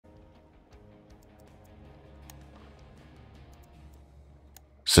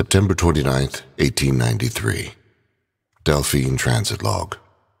September 29th, 1893. Delphine Transit Log.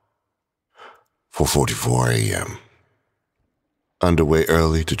 4:44 a.m. Underway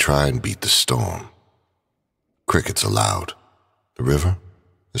early to try and beat the storm. Crickets are loud. The river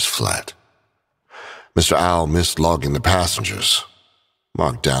is flat. Mr. Owl missed logging the passengers.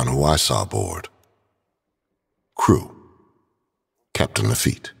 Marked down who I saw aboard. Crew: Captain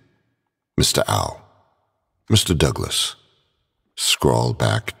Lafitte, Mr. Owl, Mr. Douglas,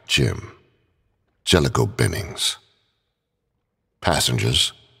 Scrawlback Jim, Jellicoe Bennings.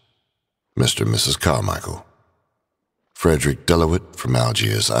 Passengers: Mr. and Mrs. Carmichael, Frederick Delowitt from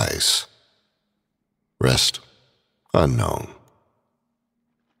Algiers Ice. Rest unknown.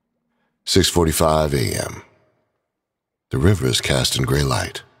 6:45 a.m. The river is cast in gray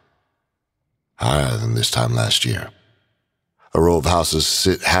light, higher than this time last year. A row of houses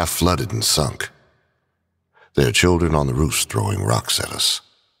sit half-flooded and sunk. There are children on the roofs throwing rocks at us.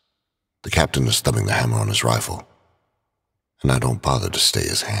 The captain is thumbing the hammer on his rifle, and I don't bother to stay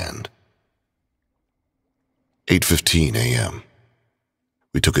his hand. 8:15 a.m.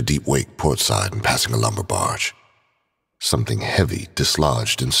 We took a deep wake portside and passing a lumber barge. Something heavy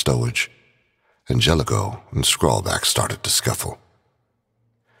dislodged in stowage, and Jellicoe and Scrawlback started to scuffle.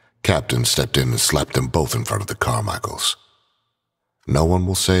 Captain stepped in and slapped them both in front of the Carmichaels. No one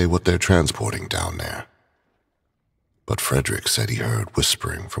will say what they're transporting down there, but Frederick said he heard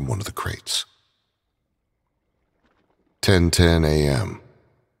whispering from one of the crates. 10:10 a.m.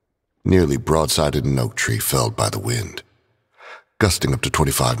 Nearly broadsided an oak tree felled by the wind, gusting up to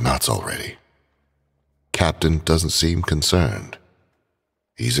 25 knots already. Captain doesn't seem concerned.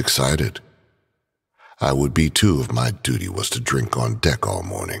 He's excited. I would be too if my duty was to drink on deck all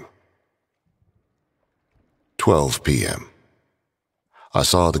morning. 12 p.m. I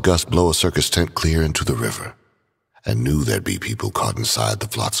saw the gust blow a circus tent clear into the river, and knew there'd be people caught inside the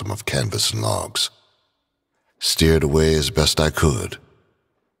flotsam of canvas and logs. Steered away as best I could,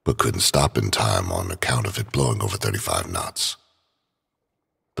 but couldn't stop in time on account of it blowing over 35 knots.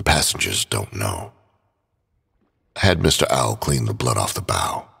 The passengers don't know. I had Mr. Owl clean the blood off the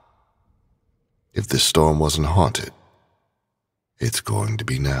bow. If this storm wasn't haunted, it's going to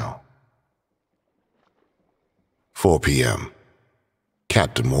be now. 4 p.m.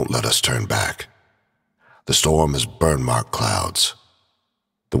 Captain won't let us turn back. The storm has burn-marked clouds.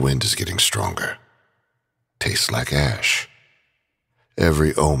 The wind is getting stronger. Tastes like ash.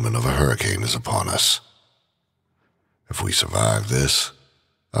 Every omen of a hurricane is upon us. If we survive this,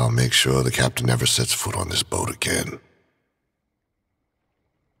 I'll make sure the captain never sets foot on this boat again.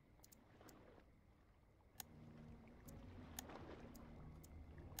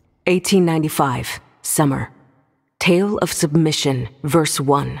 (1895) Summer. Tale of Submission, Verse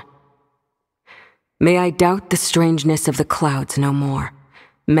 1. May I doubt the strangeness of the clouds no more.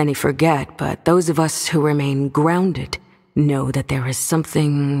 Many forget, but those of us who remain grounded know that there is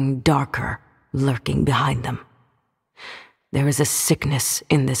something darker lurking behind them. There is a sickness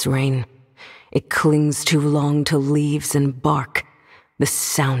in this rain. It clings too long to leaves and bark. The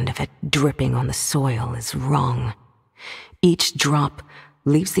sound of it dripping on the soil is wrong. Each drop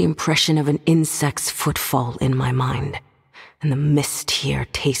leaves the impression of an insect's footfall in my mind, and the mist here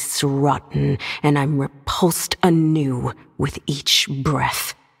tastes rotten, and I'm repulsed anew with each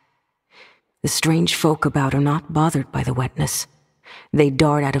breath. The strange folk about are not bothered by the wetness. They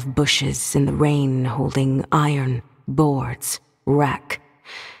dart out of bushes in the rain holding iron, boards, rack.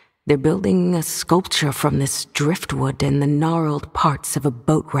 They're building a sculpture from this driftwood and the gnarled parts of a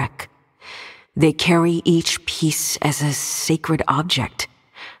boat wreck. They carry each piece as a sacred object,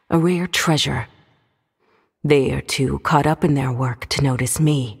 a rare treasure. They are too caught up in their work to notice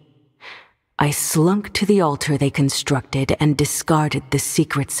me. I slunk to the altar they constructed and discarded the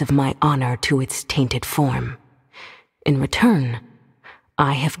secrets of my honor to its tainted form. In return,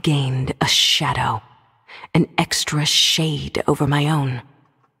 I have gained a shadow, an extra shade over my own.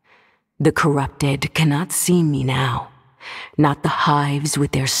 The corrupted cannot see me now, not the hives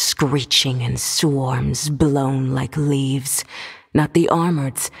with their screeching and swarms blown like leaves, not the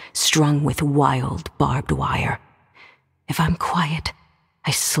armoreds strung with wild barbed wire. If I'm quiet,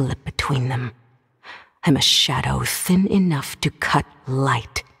 I slip between them. I'm a shadow thin enough to cut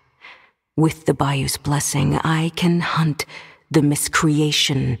light. With the bayou's blessing, I can hunt the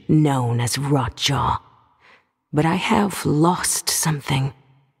miscreation known as Rotjaw. But I have lost something.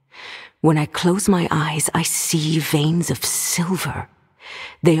 When I close my eyes, I see veins of silver.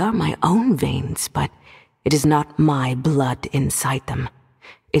 They are my own veins, but it is not my blood inside them.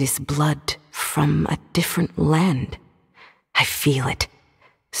 It is blood from a different land. I feel it.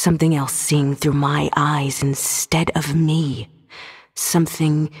 Something else seeing through my eyes instead of me.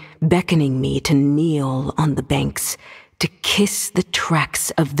 something beckoning me to kneel on the banks, to kiss the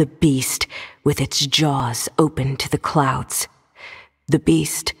tracks of the beast with its jaws open to the clouds. The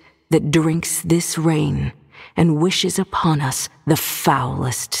beast that drinks this rain and wishes upon us the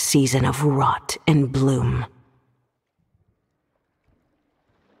foulest season of rot and bloom.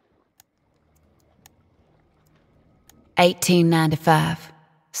 (1895)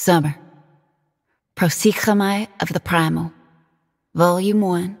 Summer. Prosychomai of the Primal. Volume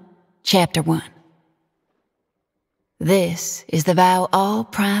 1, Chapter 1. This is the vow all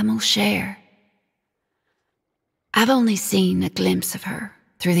primals share. I've only seen a glimpse of her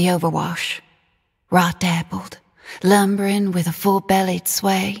through the overwash, rot-dappled, lumbering with a full-bellied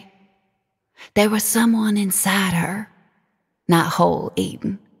sway. There was someone inside her, not whole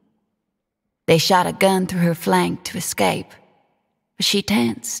eaten. They shot a gun through her flank to escape, but she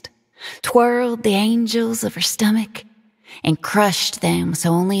tensed, twirled the angels of her stomach, and crushed them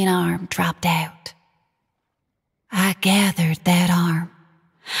so only an arm dropped out. I gathered that arm.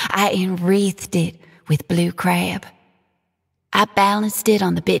 I enwreathed it with blue crab. I balanced it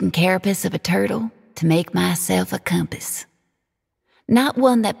on the bitten carapace of a turtle to make myself a compass. Not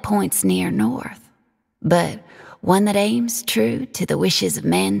one that points near north, but one that aims true to the wishes of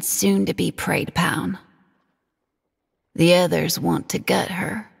men soon to be preyed upon. The others want to gut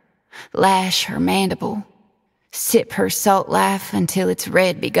her, lash her mandible, sip her salt life until its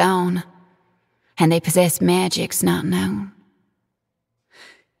red be gone, and they possess magics not known.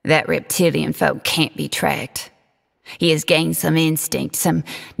 That reptilian folk can't be tracked. He has gained some instinct, some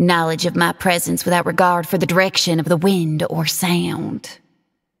knowledge of my presence without regard for the direction of the wind or sound.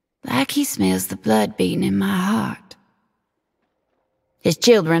 Like he smells the blood beating in my heart. His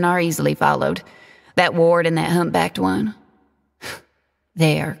children are easily followed. That ward and that humpbacked one.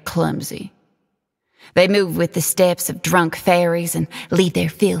 They are clumsy. They move with the steps of drunk fairies and leave their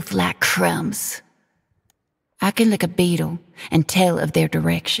filth like crumbs. I can lick a beetle and tell of their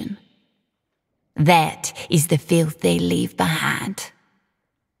direction. That is the filth they leave behind.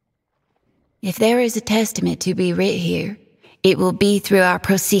 If there is a testament to be writ here, it will be through our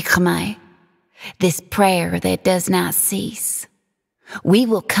prosychomai, this prayer that does not cease. We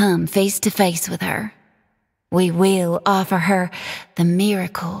will come face to face with her. We will offer her the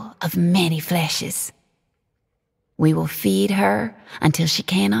miracle of many fleshes. We will feed her until she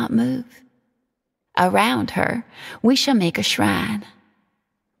cannot move. Around her, we shall make a shrine.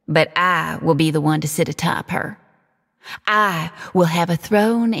 But I will be the one to sit atop her. I will have a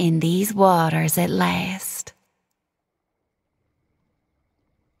throne in these waters at last.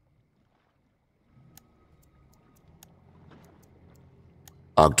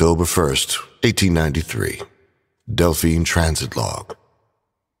 October 1st, 1893. Delphine Transit Log.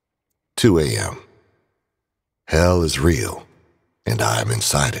 2 a.m. Hell is real, and I am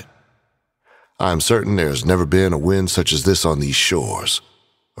inside it. I am certain there has never been a wind such as this on these shores,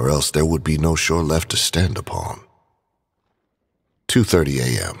 or else there would be no shore left to stand upon. 2:30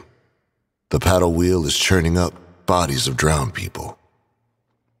 a.m. The paddle wheel is churning up bodies of drowned people.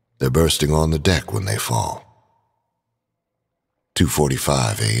 They're bursting on the deck when they fall.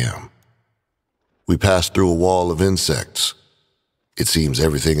 2:45 a.m. We pass through a wall of insects. It seems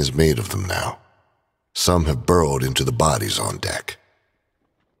everything is made of them now. Some have burrowed into the bodies on deck.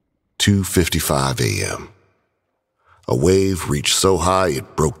 2:55 a.m. A wave reached so high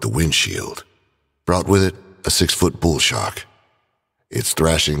it broke the windshield, brought with it a 6-foot bull shark. It's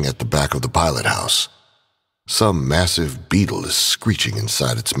thrashing at the back of the pilot house. Some massive beetle is screeching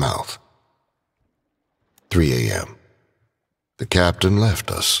inside its mouth. 3 a.m. The captain left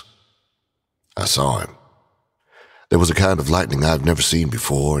us. I saw him. There was a kind of lightning I've never seen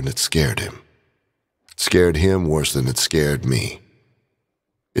before, and it scared him. It scared him worse than it scared me.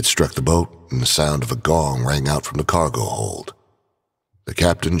 It struck the boat, and the sound of a gong rang out from the cargo hold. The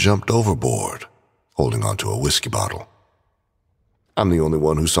captain jumped overboard, holding onto a whiskey bottle. I'm the only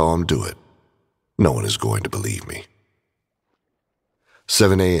one who saw him do it. No one is going to believe me.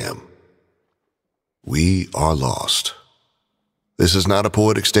 7 a.m. We are lost. This is not a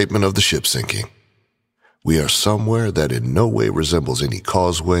poetic statement of the ship sinking. We are somewhere that in no way resembles any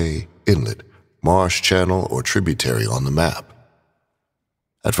causeway, inlet, marsh channel, or tributary on the map.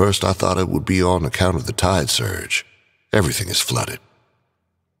 At first I thought it would be on account of the tide surge. Everything is flooded.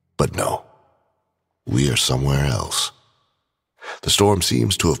 But no, we are somewhere else. The storm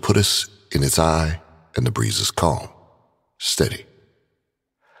seems to have put us in its eye, and the breeze is calm, steady.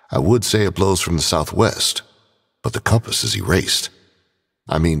 I would say it blows from the southwest, but the compass is erased.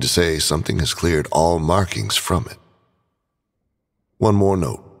 I mean to say something has cleared all markings from it. One more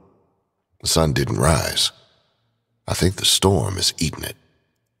note. The sun didn't rise. I think the storm is eating it.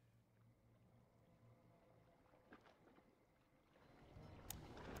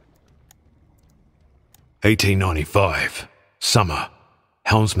 "1895, summer,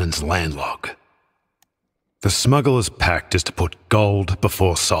 Helmsman's landlog. The smuggler's pact is to put gold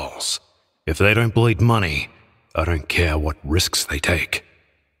before souls. If they don't bleed money, I don't care what risks they take.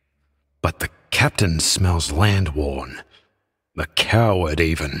 But the captain smells land-worn. A coward,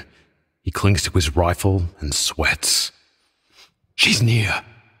 even. He clings to his rifle and sweats. She's near.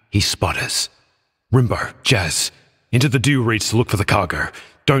 He sputters. Rimbo, Jazz, into the dew reeds to look for the cargo.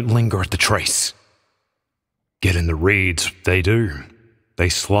 Don't linger at the trace. Get in the reeds, they do. They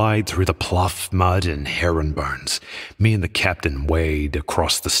slide through the pluff, mud, and heron bones. Me and the captain wade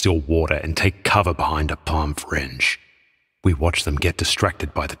across the still water and take cover behind a palm fringe. We watch them get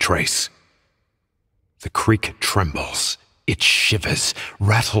distracted by the trace. The creek trembles. It shivers,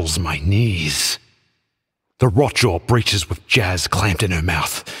 rattles my knees. The rotjaw breaches with Jazz clamped in her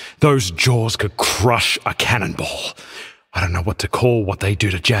mouth. Those jaws could crush a cannonball. I don't know what to call what they do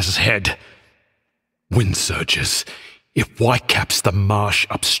to Jazz's head. Wind surges. It whitecaps the marsh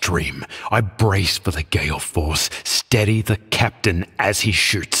upstream. I brace for the gale force, steady the captain as he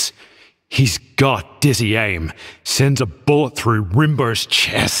shoots. He's got dizzy aim, sends a bullet through Rimbo's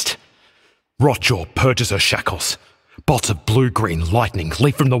chest. Rotjaw purges her shackles. Bolts of blue-green lightning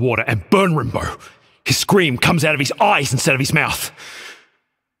leap from the water and burn Rimbo. His scream comes out of his eyes instead of his mouth.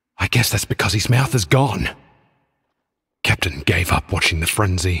 I guess that's because his mouth is gone. Captain gave up watching the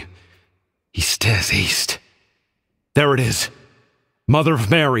frenzy. He stares east. There it is. Mother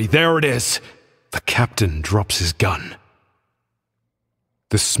of Mary, there it is. The captain drops his gun.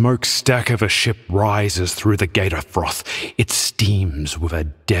 The smokestack of a ship rises through the gator froth. It steams with a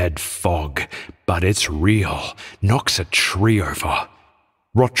dead fog, but it's real. Knocks a tree over.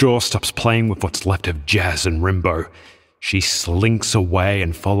 Rotjaw stops playing with what's left of Jazz and Rimbo. She slinks away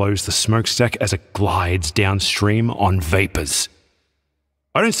and follows the smokestack as it glides downstream on vapors.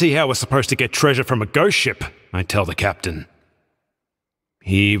 I don't see how we're supposed to get treasure from a ghost ship, I tell the captain.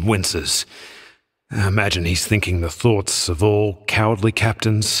 He winces. I imagine he's thinking the thoughts of all cowardly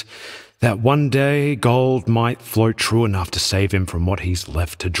captains, that one day gold might float true enough to save him from what he's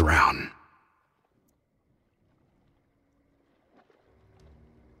left to drown.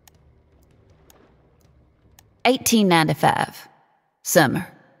 "1895, summer.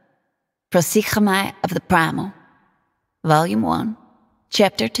 Prosigame of the Primal, Volume 1,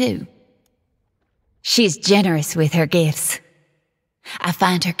 Chapter 2. She's generous with her gifts. I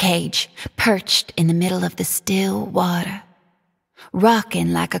find her cage perched in the middle of the still water,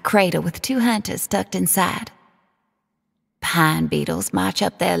 rocking like a cradle with 2 hunters tucked inside. Pine beetles march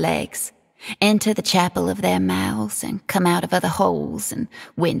up their legs, into the chapel of their mouths, and come out of other holes and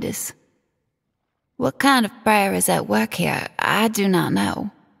windows. What kind of prayer is at work here, I do not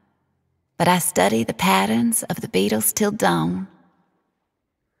know, but I study the patterns of the beetles till dawn.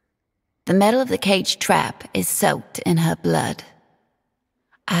 The metal of the cage trap is soaked in her blood.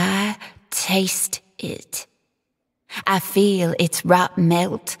 I taste it. I feel its rot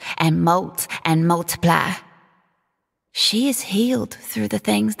melt and molt and multiply. She is healed through the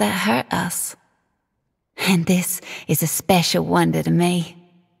things that hurt us. And this is a special wonder to me.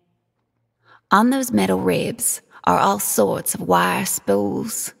 On those metal ribs are all sorts of wire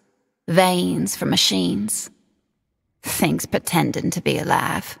spools, veins from machines, things pretending to be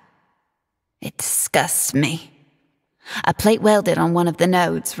alive. It disgusts me. A plate welded on one of the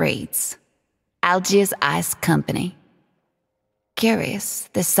nodes reads, "Algiers Ice Company." Curious,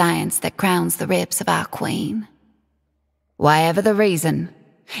 the science that crowns the ribs of our queen. Whatever the reason,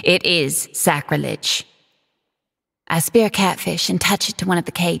 it is sacrilege. I spear a catfish and touch it to one of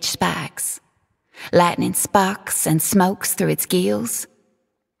the cage spikes. Lightning sparks and smokes through its gills.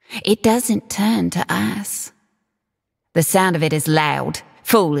 It doesn't turn to ice. The sound of it is loud,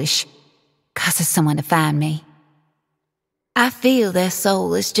 foolish, causes someone to find me. I feel their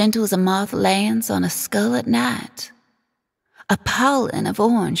soul as gentle as a moth lands on a skull at night. A pollen of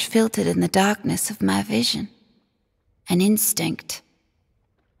orange filtered in the darkness of my vision. An instinct.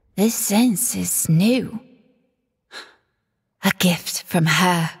 This sense is new. A gift from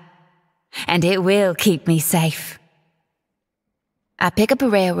her, and it will keep me safe. I pick up a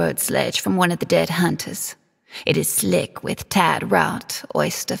railroad sledge from one of the dead hunters. It is slick with tide rot,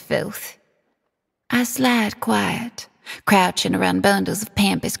 oyster filth. I slide quiet, crouching around bundles of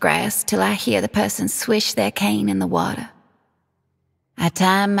pampas grass till I hear the person swish their cane in the water. I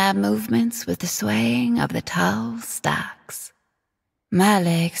time my movements with the swaying of the tall stalks. My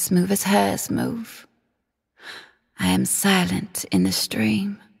legs move as hers move. I am silent in the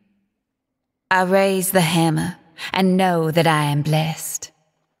stream. I raise the hammer, and know that I am blessed.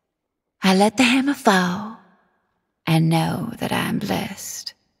 I let the hammer fall and know that I am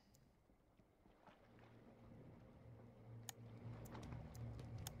blessed.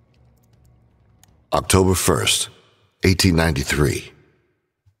 October 1st, 1893.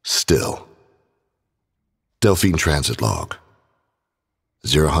 Still. Delphine Transit Log.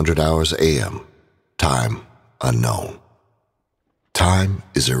 0000 hours AM. Time unknown. Time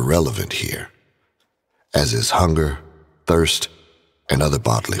is irrelevant here, as is hunger, thirst, and other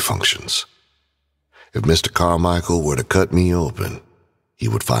bodily functions. If Mr. Carmichael were to cut me open, he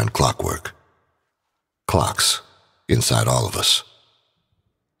would find clockwork. Clocks inside all of us.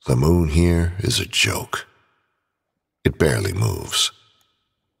 The moon here is a joke. It barely moves.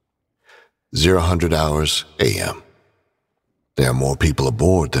 0000 hours AM. There are more people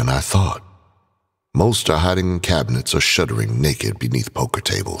aboard than I thought. Most are hiding in cabinets or shuddering naked beneath poker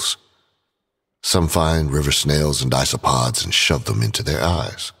tables. Some find river snails and isopods and shove them into their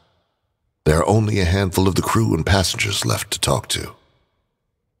eyes. There are only a handful of the crew and passengers left to talk to.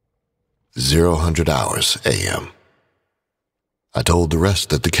 0000 hours AM. I told the rest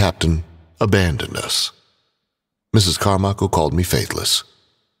that the captain abandoned us. Mrs. Carmichael called me faithless,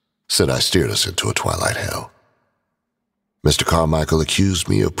 said I steered us into a twilight hell. Mr. Carmichael accused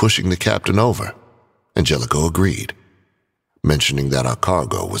me of pushing the captain over. Angelico agreed, mentioning that our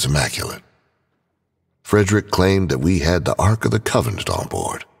cargo was immaculate. Frederick claimed that we had the Ark of the Covenant on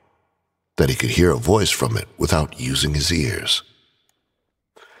board, that he could hear a voice from it without using his ears.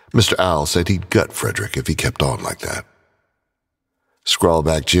 Mr. Owl said he'd gut Frederick if he kept on like that.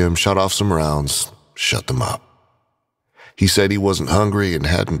 Scrawlback Jim shot off some rounds, shut them up. He said he wasn't hungry and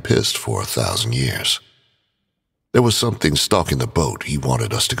hadn't pissed for 1,000 years. There was something stalking the boat he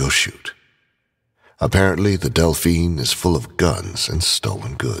wanted us to go shoot. Apparently, the Delphine is full of guns and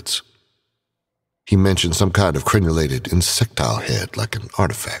stolen goods. He mentioned some kind of crenulated insectile head like an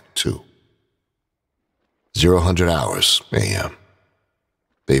artifact, too. 0000 hours AM.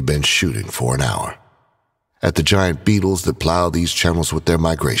 They've been shooting for an hour at the giant beetles that plow these channels with their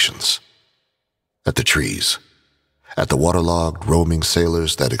migrations, at the trees, at the waterlogged roaming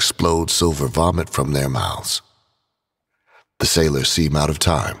sailors that explode silver vomit from their mouths. The sailors seem out of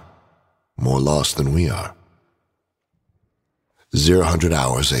time, more lost than we are. 0000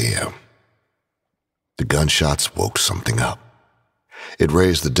 hours AM. The gunshots woke something up. It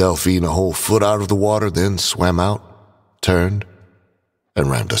raised the Delphine a whole foot out of the water, then swam out, turned,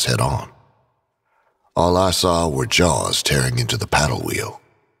 and rammed us head on. All I saw were jaws tearing into the paddle wheel.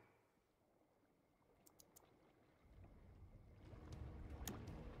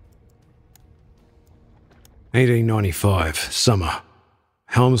 "1895, summer.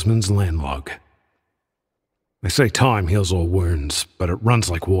 Helmsman's Landlog. They say time heals all wounds, but it runs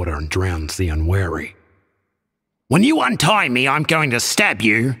like water and drowns the unwary. When you untie me, I'm going to stab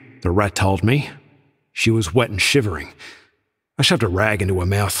you, the rat told me. She was wet and shivering. I shoved a rag into her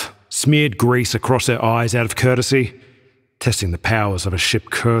mouth, smeared grease across her eyes out of courtesy. Testing the powers of a ship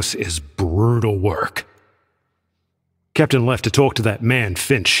curse is brutal work. Captain left to talk to that man,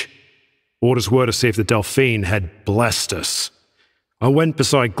 Finch. Orders were to see if the Delphine had blessed us. I went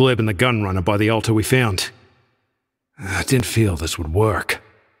beside Glib and the gunrunner by the altar we found. I didn't feel this would work.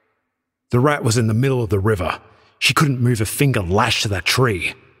 The rat was in the middle of the river. She couldn't move a finger lashed to that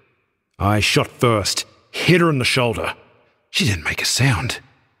tree. I shot first, hit her in the shoulder. She didn't make a sound.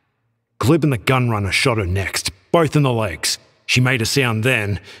 Glib and the gunrunner shot her next, both in the legs. She made a sound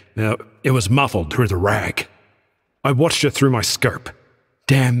then. It was muffled through the rag. I watched her through my scope.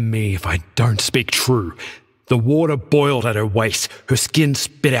 Damn me if I don't speak true. The water boiled at her waist. Her skin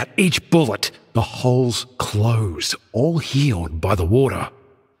spit out each bullet. The holes closed, all healed by the water.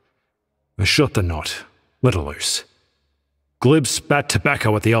 I shot the knot, let her loose. Glib spat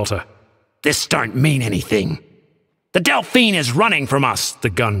tobacco at the altar. This don't mean anything. The Delphine is running from us, the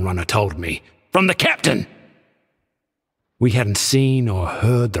gunrunner told me. From the captain. We hadn't seen or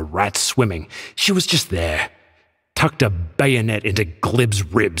heard the rat swimming. She was just there. Tucked a bayonet into Glib's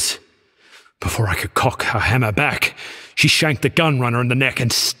ribs. Before I could cock her hammer back, she shanked the gunrunner in the neck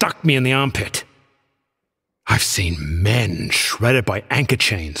and stuck me in the armpit. I've seen men shredded by anchor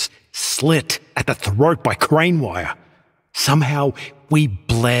chains, slit at the throat by crane wire. Somehow we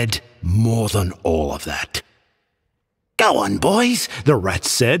bled more than all of that. Go on, boys, the rat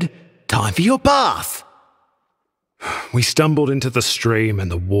said. Time for your bath. We stumbled into the stream and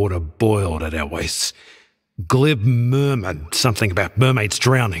the water boiled at our waists. Glib murmured something about mermaids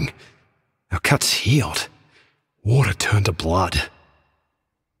drowning. Our cuts healed. Water turned to blood.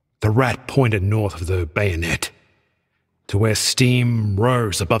 The rat pointed north of the bayonet, to where steam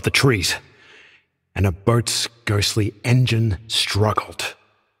rose above the trees. and a boat's ghostly engine struggled.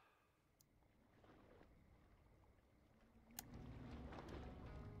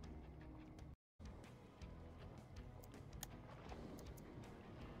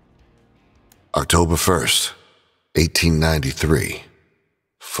 October 1st, 1893.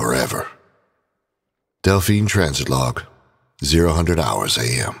 Forever. Delphine Transit Log, 0000 hours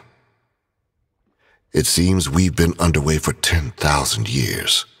AM. It seems we've been underway for 10,000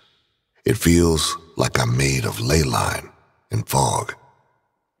 years. It feels like I'm made of ley line and fog.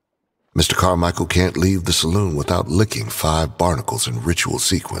 Mr. Carmichael can't leave the saloon without licking 5 barnacles in ritual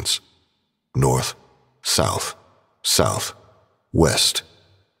sequence. North, south, south, west,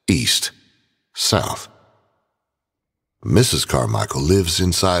 east, south. Mrs. Carmichael lives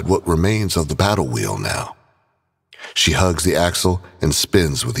inside what remains of the paddle wheel now. She hugs the axle and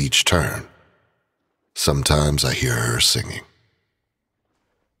spins with each turn. Sometimes I hear her singing.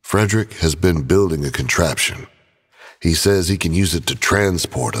 Frederick has been building a contraption. He says he can use it to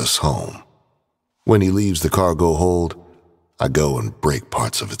transport us home. When he leaves the cargo hold, I go and break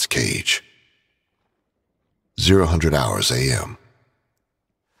parts of its cage. 0000 hours AM.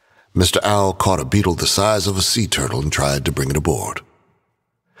 Mr. Owl caught a beetle the size of a sea turtle and tried to bring it aboard.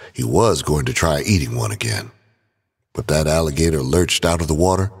 He was going to try eating one again, but that alligator lurched out of the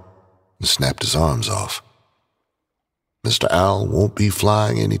water and snapped his arms off. Mr. Owl won't be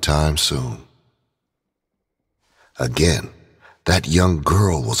flying anytime soon. Again, that young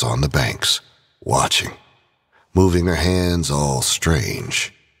girl was on the banks, watching, moving her hands all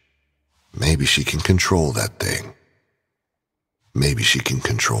strange. Maybe she can control that thing. Maybe she can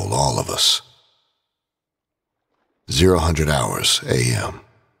control all of us. 0000 hours AM.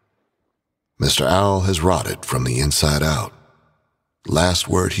 Mr. Owl has rotted from the inside out. Last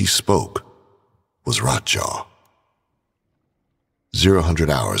word he spoke was Rotjaw. 0000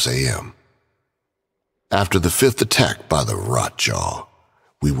 hours AM. After the 5th attack by the Rotjaw,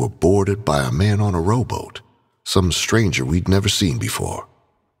 we were boarded by a man on a rowboat, some stranger we'd never seen before.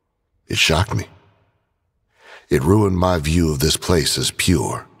 It shocked me. It ruined my view of this place as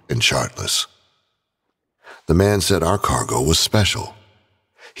pure and chartless. The man said our cargo was special.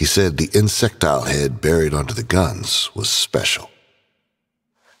 He said the insectile head buried under the guns was special.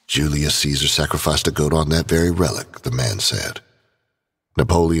 Julius Caesar sacrificed a goat on that very relic, the man said.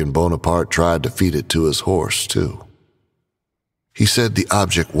 Napoleon Bonaparte tried to feed it to his horse, too. He said the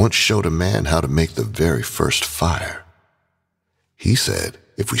object once showed a man how to make the very first fire. He said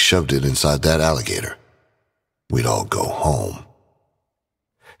if we shoved it inside that alligator, we'd all go home.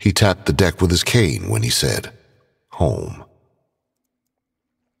 He tapped the deck with his cane when he said, home.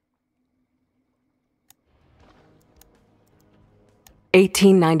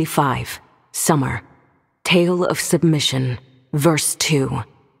 "1895, summer. Tale of Submission, verse 2.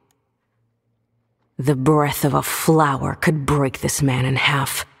 The breath of a flower could break this man in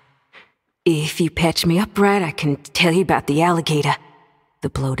half. If you patch me up right, I can tell you about the alligator, the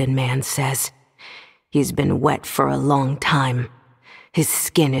bloated man says. He's been wet for a long time. His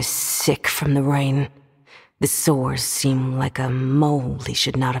skin is sick from the rain. The sores seem like a mole he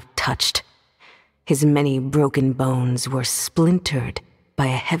should not have touched. His many broken bones were splintered by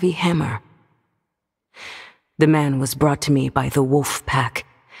a heavy hammer. The man was brought to me by the wolf pack.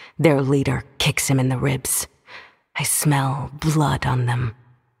 Their leader kicks him in the ribs. I smell blood on them.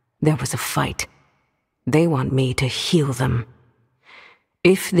 There was a fight. They want me to heal them.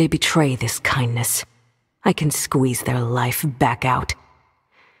 If they betray this kindness, I can squeeze their life back out.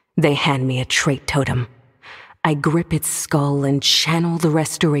 They hand me a trait totem. I grip its skull and channel the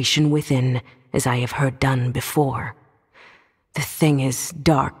restoration within, as I have heard done before. The thing is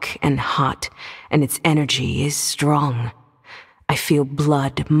dark and hot, and its energy is strong. I feel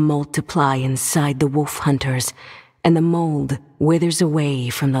blood multiply inside the wolf hunters, and the mold withers away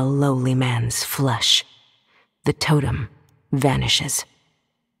from the lowly man's flesh. The totem vanishes.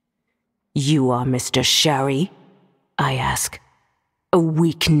 "You are Mr. Sherry?" I ask. "A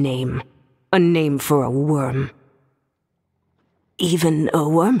weak name. A name for a worm." "Even a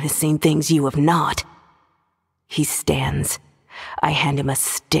worm has seen things you have not." He stands. I hand him a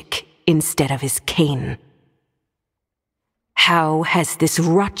stick instead of his cane. "How has this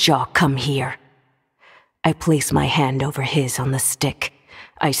Rotjaw come here?" I place my hand over his on the stick.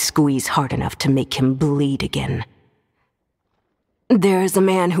 I squeeze hard enough to make him bleed again. "There is a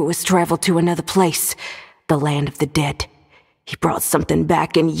man who has traveled to another place, the land of the dead. He brought something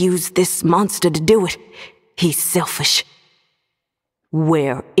back and used this monster to do it. He's selfish."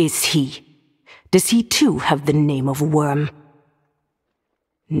 "Where is he? Does he too have the name of Worm?"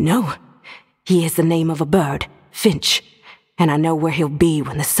 "No, he has the name of a bird, Finch, and I know where he'll be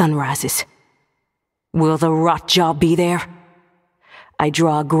when the sun rises." Will the Rotjaw be there? I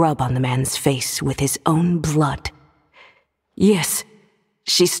draw a grub on the man's face with his own blood. Yes,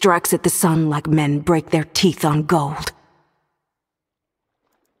 she strikes at the sun like men break their teeth on gold.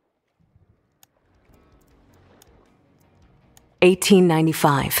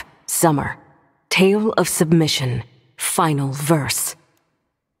 (1895) Summer. Tale of Submission. Final verse.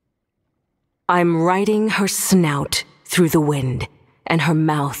 I'm riding her snout through the wind, and her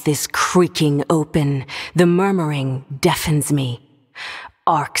mouth is creaking open. The murmuring deafens me.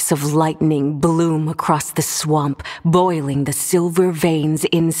 Arcs of lightning bloom across the swamp, boiling the silver veins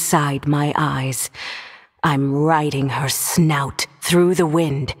inside my eyes. I'm riding her snout through the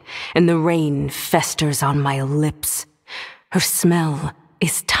wind, and the rain festers on my lips. Her smell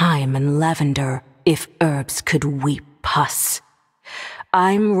is thyme and lavender, if herbs could weep pus.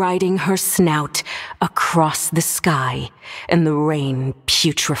 I'm riding her snout across the sky, and the rain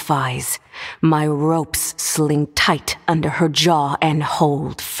putrefies. My ropes sling tight under her jaw and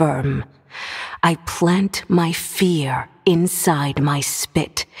hold firm. I plant my fear inside my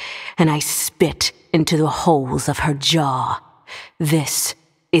spit, and I spit into the holes of her jaw. This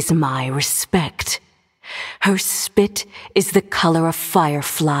is my respect. Her spit is the color of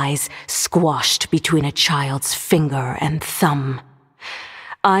fireflies squashed between a child's finger and thumb.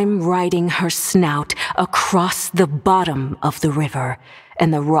 I'm riding her snout across the bottom of the river,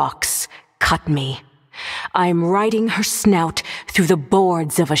 and the rocks cut me. I'm riding her snout through the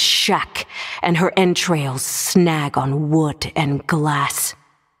boards of a shack, and her entrails snag on wood and glass.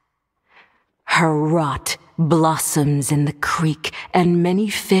 Her rot blossoms in the creek, and many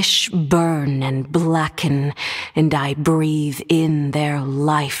fish burn and blacken, and I breathe in their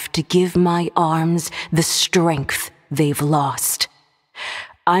life to give my arms the strength they've lost.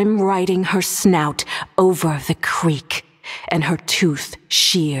 I'm riding her snout over the creek, and her tooth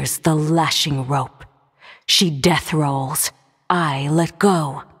shears the lashing rope. She death rolls. I let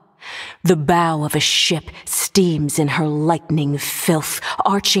go. The bow of a ship steams in her lightning filth,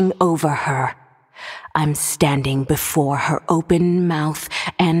 arching over her. I'm standing before her open mouth,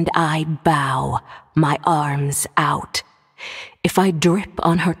 and I bow, my arms out. If I drip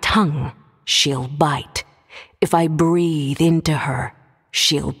on her tongue, she'll bite. If I breathe into her,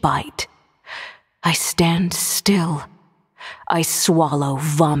 she'll bite. I stand still. I swallow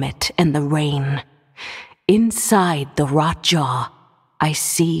vomit and the rain. Inside the Rotjaw, I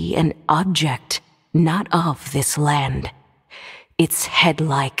see an object not of this land. Its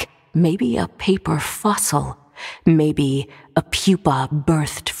head-like, maybe a paper fossil, maybe a pupa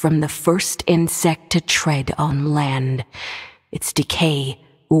birthed from the first insect to tread on land. Its decay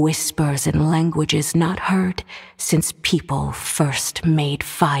whispers in languages not heard since people first made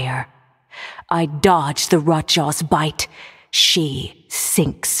fire. I dodge the Rotjaw's bite. She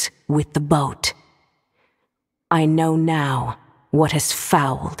sinks with the boat. I know now what has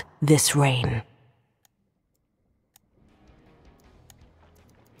fouled this rain.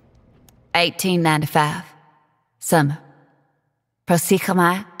 1895. Summer.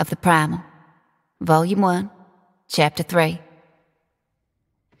 Prosikhamai of the Primal. Volume 1, Chapter 3.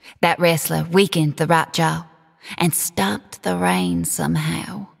 That wrestler weakened the Rotjaw and stopped the rain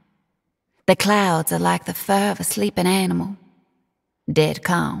somehow. The clouds are like the fur of a sleeping animal, dead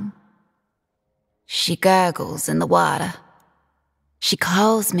calm. She gurgles in the water. She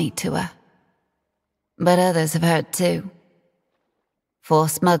calls me to her. But others have heard too. 4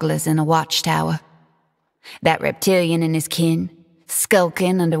 smugglers in a watchtower. That reptilian and his kin,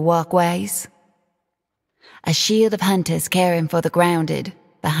 skulking under walkways. A shield of hunters caring for the grounded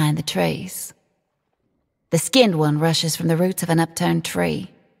behind the trees. The skinned one rushes from the roots of an upturned tree.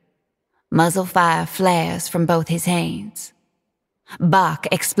 Muzzle fire flares from both his hands. Bark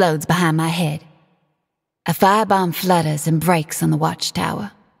explodes behind my head. A firebomb flutters and breaks on the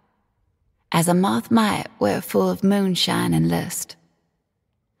watchtower. As a moth might, we're full of moonshine and lust.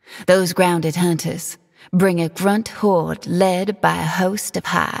 Those grounded hunters bring a grunt horde led by a host of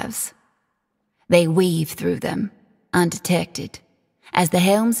hives. They weave through them, undetected, as the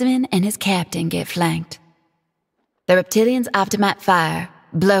helmsman and his captain get flanked. The reptilian's aftermath fire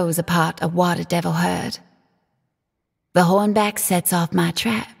blows apart a water devil herd. The hornback sets off my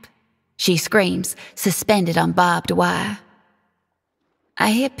trap. She screams, suspended on barbed wire.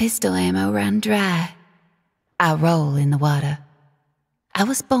 I hear pistol ammo run dry. I roll in the water. I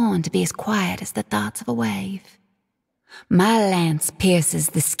was born to be as quiet as the thoughts of a wave. My lance pierces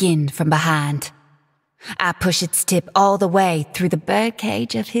the skin from behind. I push its tip all the way through the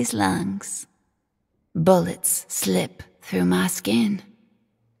birdcage of his lungs. Bullets slip through my skin.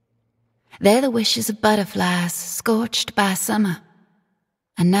 They're the wishes of butterflies scorched by summer.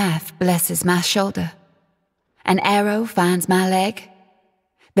 A knife blesses my shoulder. An arrow finds my leg.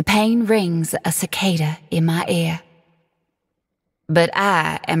 The pain rings a cicada in my ear. But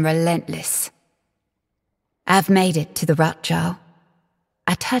I am relentless. I've made it to the Rotjaw.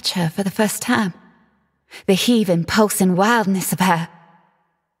 I touch her for the first time. The heaving, pulsing wildness of her.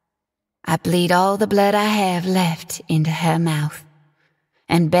 I bleed all the blood I have left into her mouth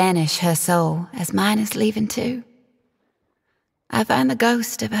and banish her soul as mine is leaving too. I find the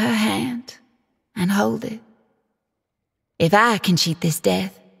ghost of her hand and hold it. If I can cheat this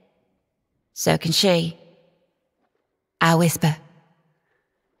death, so can she. I whisper,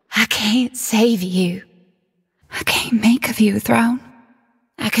 I can't save you. I can't make of you a throne.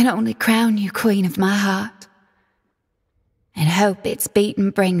 I can only crown you queen of my heart and hope its beating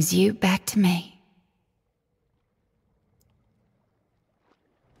brings you back to me.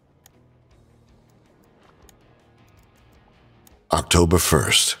 October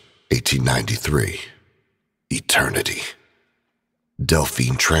 1st, 1893. Eternity.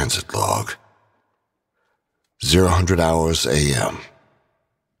 Delphine Transit Log. 0000 hours a.m.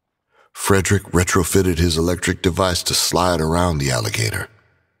 Frederick retrofitted his electric device to slide around the alligator.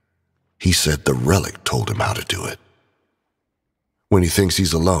 He said the relic told him how to do it. When he thinks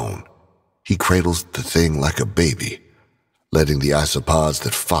he's alone, he cradles the thing like a baby, letting the isopods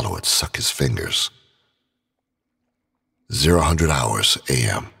that follow it suck his fingers. 0000 hours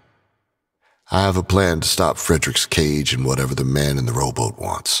a.m. I have a plan to stop Frederick's cage and whatever the man in the rowboat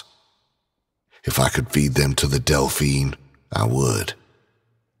wants. If I could feed them to the Delphine, I would.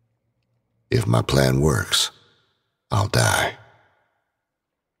 If my plan works, I'll die.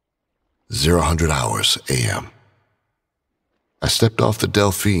 0000 hours a.m. I stepped off the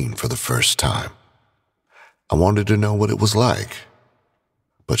Delphine for the first time. I wanted to know what it was like,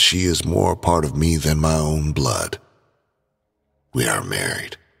 but she is more a part of me than my own blood. We are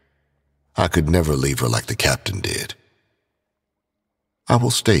married. I could never leave her like the captain did. I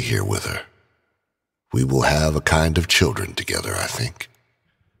will stay here with her. We will have a kind of children together, I think.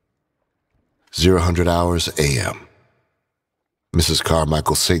 0000 hours a.m. Mrs.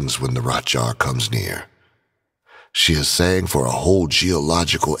 Carmichael sings when the Rotjaw comes near. She has sang for a whole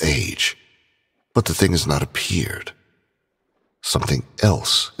geological age, but the thing has not appeared. Something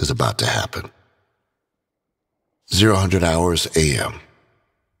else is about to happen. 0000 hours a.m.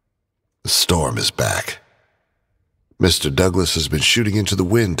 The storm is back. Mr. Douglas has been shooting into the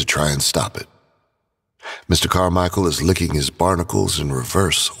wind to try and stop it. Mr. Carmichael is licking his barnacles in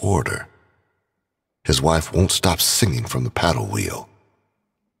reverse order. His wife won't stop singing from the paddle wheel.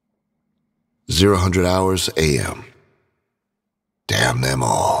 0000 hours a.m. Damn them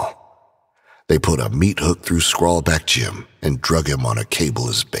all. They put a meat hook through Scrawlback Jim and drug him on a cable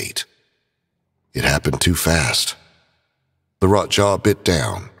as bait. It happened too fast. The Rotjaw bit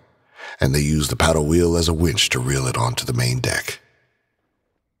down, and they used the paddle wheel as a winch to reel it onto the main deck.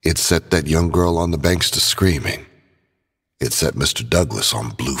 It set that young girl on the banks to screaming. It set Mr. Douglas on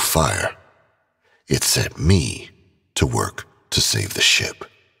blue fire. It set me to work to save the ship.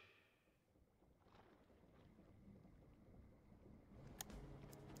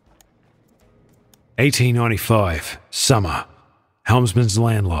 "1895, summer, helmsman's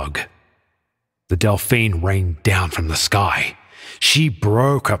landlog. The Delphine rained down from the sky. She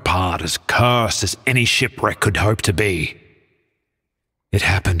broke apart as cursed as any shipwreck could hope to be. It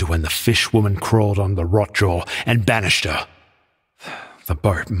happened when the fishwoman crawled on the Rotjaw and banished her. The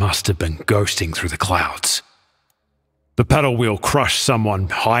boat must have been ghosting through the clouds. The paddle wheel crushed someone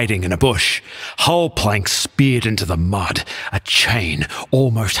hiding in a bush. Hull planks speared into the mud. A chain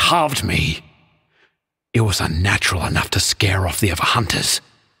almost halved me. It was unnatural enough to scare off the other hunters.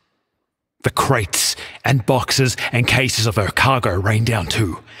 The crates and boxes and cases of her cargo rained down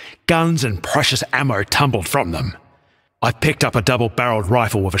too. Guns and precious ammo tumbled from them. I picked up a double-barreled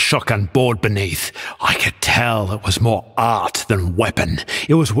rifle with a shotgun bored beneath. I could tell it was more art than weapon.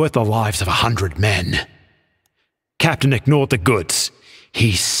 It was worth the lives of 100 men. Captain ignored the goods.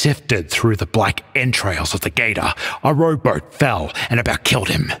 He sifted through the black entrails of the gator. A rowboat fell and about killed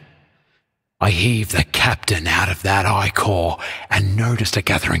him. I heaved the captain out of that I-core and noticed a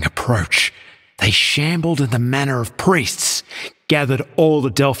gathering approach. They shambled in the manner of priests, gathered all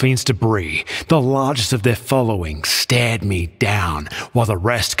the Delphine's debris. The largest of their following stared me down, while the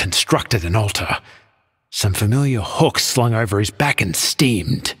rest constructed an altar. Some familiar hooks slung over his back and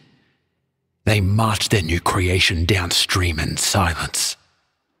steamed. They marched their new creation downstream in silence.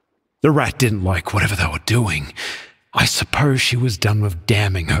 The rat didn't like whatever they were doing. I suppose she was done with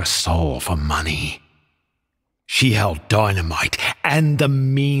damning her soul for money. She held dynamite and the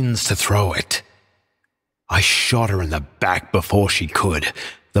means to throw it. I shot her in the back before she could.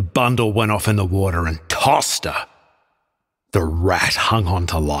 The bundle went off in the water and tossed her. The rat hung on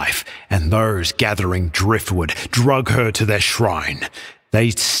to life, and those gathering driftwood drug her to their shrine.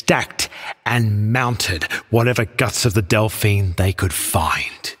 They stacked and mounted whatever guts of the Delphine they could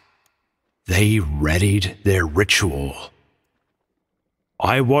find. They readied their ritual.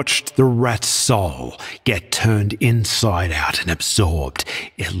 I watched the rat's soul get turned inside out and absorbed.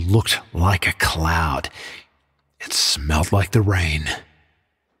 It looked like a cloud. It smelled like the rain.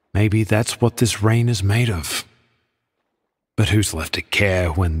 Maybe that's what this rain is made of. But who's left to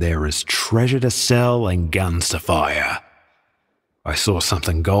care when there is treasure to sell and guns to fire? I saw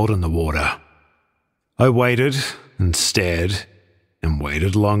something gold in the water. I waited and stared and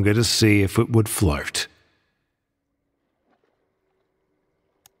waited longer to see if it would float.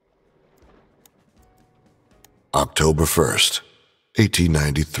 October 1st,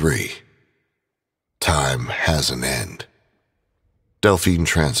 1893. Time has an end. Delphine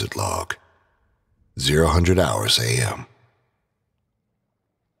Transit Log, 0000 hours a.m.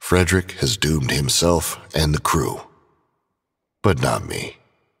 Frederick has doomed himself and the crew. But not me.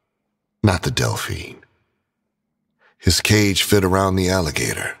 Not the Delphine. His cage fit around the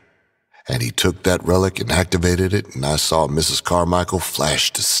alligator, and he took that relic and activated it, and I saw Mrs. Carmichael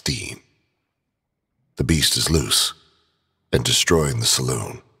flash to steam. The beast is loose and destroying the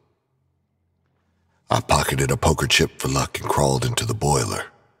saloon. I pocketed a poker chip for luck and crawled into the boiler,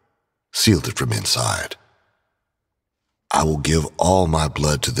 sealed it from inside. I will give all my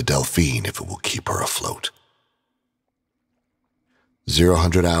blood to the Delphine if it will keep her afloat.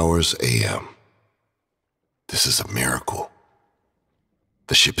 0000 hours a.m. This is a miracle.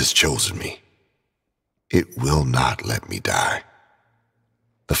 The ship has chosen me. It will not let me die.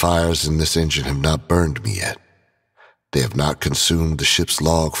 The fires in this engine have not burned me yet. They have not consumed the ship's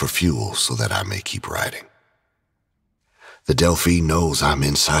log for fuel so that I may keep riding. The Delphine knows I'm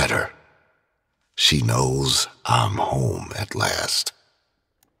inside her. She knows I'm home at last.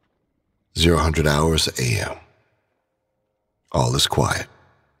 0000 hours a.m. All is quiet.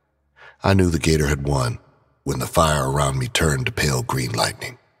 I knew the gator had won when the fire around me turned to pale green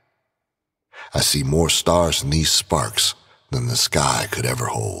lightning. I see more stars in these sparks than the sky could ever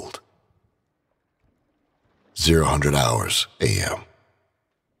hold. 0000 hours a.m.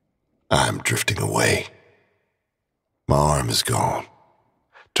 I'm drifting away. My arm is gone,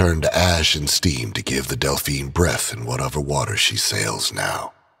 turned to ash and steam to give the Delphine breath in whatever water she sails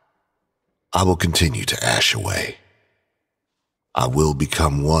now. I will continue to ash away. I will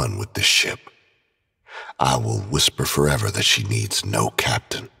become one with this ship. I will whisper forever that she needs no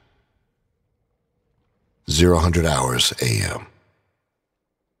captain. 0000 hours a.m.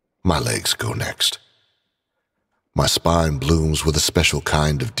 My legs go next. My spine blooms with a special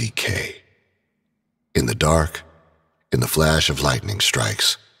kind of decay. In the dark, in the flash of lightning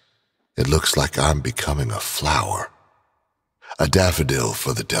strikes, it looks like I'm becoming a flower, a daffodil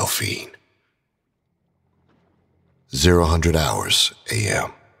for the Delphine. 0000 hours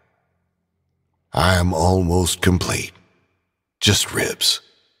a.m. I am almost complete. Just ribs,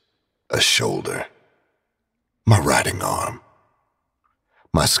 a shoulder, my riding arm.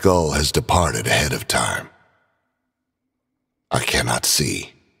 My skull has departed ahead of time. I cannot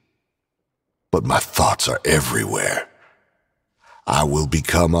see, but my thoughts are everywhere. I will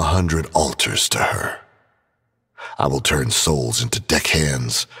become 100 altars to her. I will turn souls into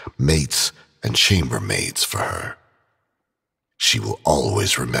deckhands, mates, and chambermaids for her. She will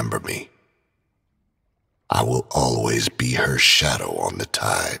always remember me. I will always be her shadow on the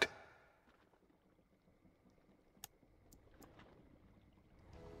tide.